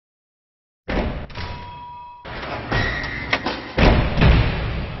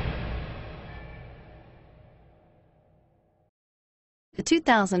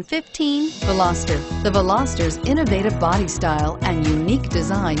2015 Veloster. The Veloster's innovative body style and unique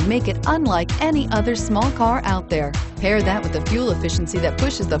design make it unlike any other small car out there. Pair that with the fuel efficiency that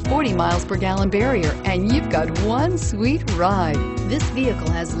pushes the 40 miles per gallon barrier, and you've got one sweet ride. This vehicle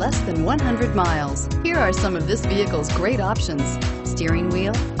has less than 100 miles. Here are some of this vehicle's great options: steering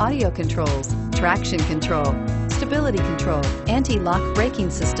wheel audio controls, traction control, stability control, anti-lock braking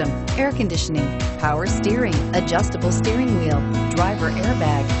system, air conditioning, power steering, adjustable steering wheel, driver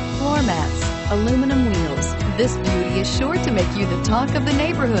airbag, floor mats, aluminum wheels. This beauty is sure to make you the talk of the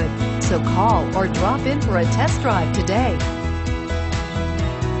neighborhood. So call or drop in for a test drive today.